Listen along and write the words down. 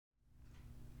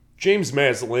James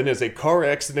Maslin is a car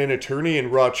accident attorney in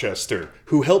Rochester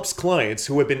who helps clients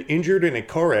who have been injured in a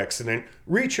car accident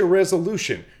reach a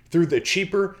resolution through the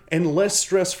cheaper and less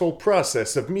stressful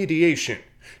process of mediation.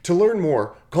 To learn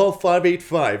more, call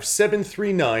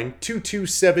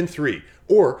 585-739-2273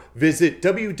 or visit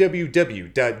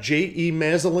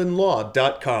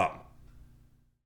www.jemazlinlaw.com.